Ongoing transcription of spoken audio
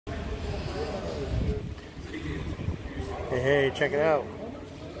Hey, check it out.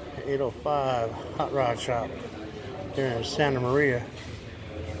 805 Hot Rod Shop here in Santa Maria.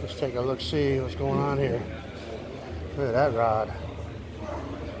 Let's take a look, see what's going on here. Look at that rod.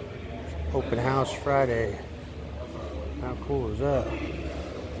 Open house Friday. How cool is that?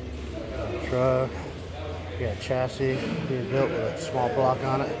 Truck. You got a chassis being built with a small block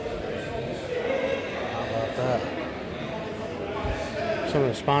on it. How about that? Some of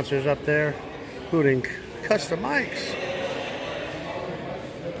the sponsors up there, including Custom Mics.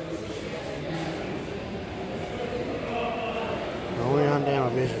 Only on Dano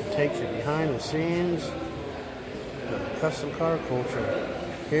Vision takes you behind the scenes of custom car culture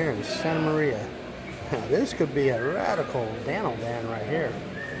here in Santa Maria. Now, this could be a radical Dano van right here.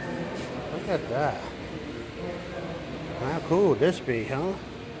 Look at that. How cool would this be, huh?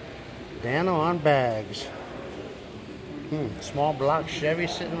 Dano on bags. Small block Chevy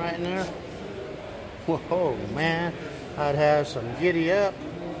sitting right in there. Whoa, man. I'd have some giddy up.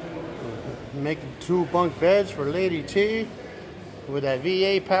 Making 2 bunk beds for Lady T. With that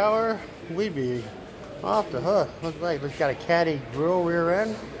V8 power, we'd be off the hook. Looks like it's got a caddy grill rear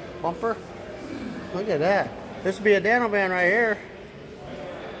end bumper. Look at that. This would be a Dano van right here.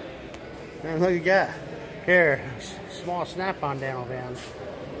 And look at that. Here, small snap-on Dano van.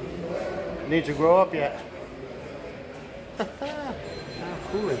 Needs to grow up yet. How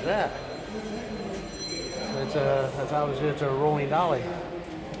cool is that? That's obviously it's a rolling dolly.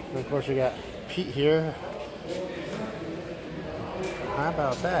 And of course we got Pete here. How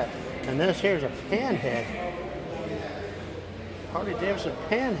about that? And this here's a panhead. Harley Davidson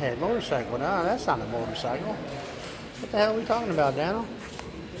panhead motorcycle. No, that's not a motorcycle. What the hell are we talking about, Dano?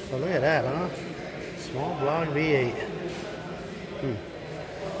 Well, look at that, huh? Small block V8.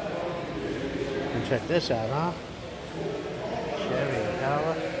 And check this out, huh? Chevy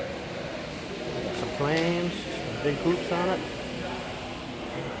Impala. Some flames, some big hoops on it.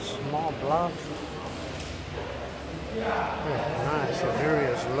 Small block. Nice,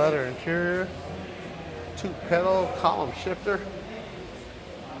 luxurious leather interior. 2-pedal column shifter.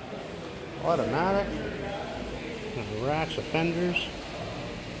 Automatic. And racks of fenders.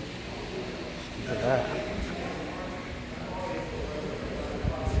 Look at that.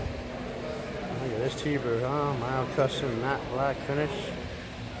 Look at this T-Bird, huh? Mild custom matte black finish.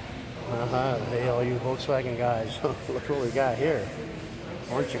 Hey, all you Volkswagen guys, look what we got here.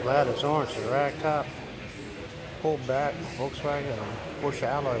 Aren't you glad it's orange? The rack top. Pulled back Volkswagen Porsche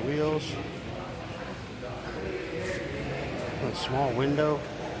alloy wheels. A small window.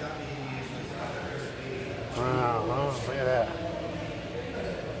 Wow, look at that.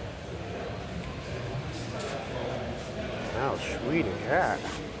 How sweet is that?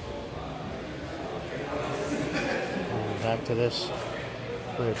 And back to this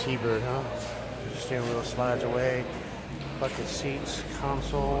little T-Bird, huh? Steering wheel slides away. Bucket seats,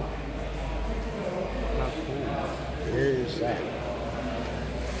 console. How cool is that?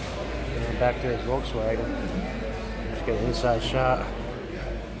 And back to his Volkswagen. Just get an inside shot.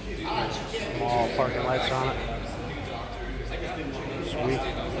 Small parking lights on it. Sweet.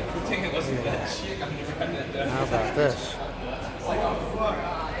 How about this?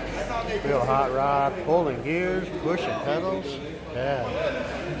 Real hot rod, pulling gears, pushing pedals. Yeah.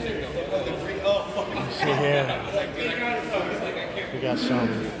 See here. We got some.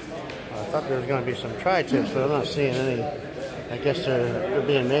 I thought there was going to be some tri-tips, but I'm not seeing any. I guess they're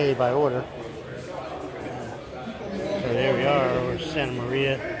being made by order. So there we are over Santa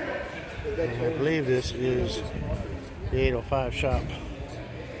Maria. And I believe this is the 805 shop.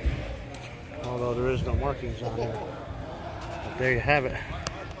 Although there is no markings on there. But there you have it.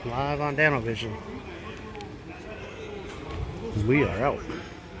 Live on Dano Vision. We are out.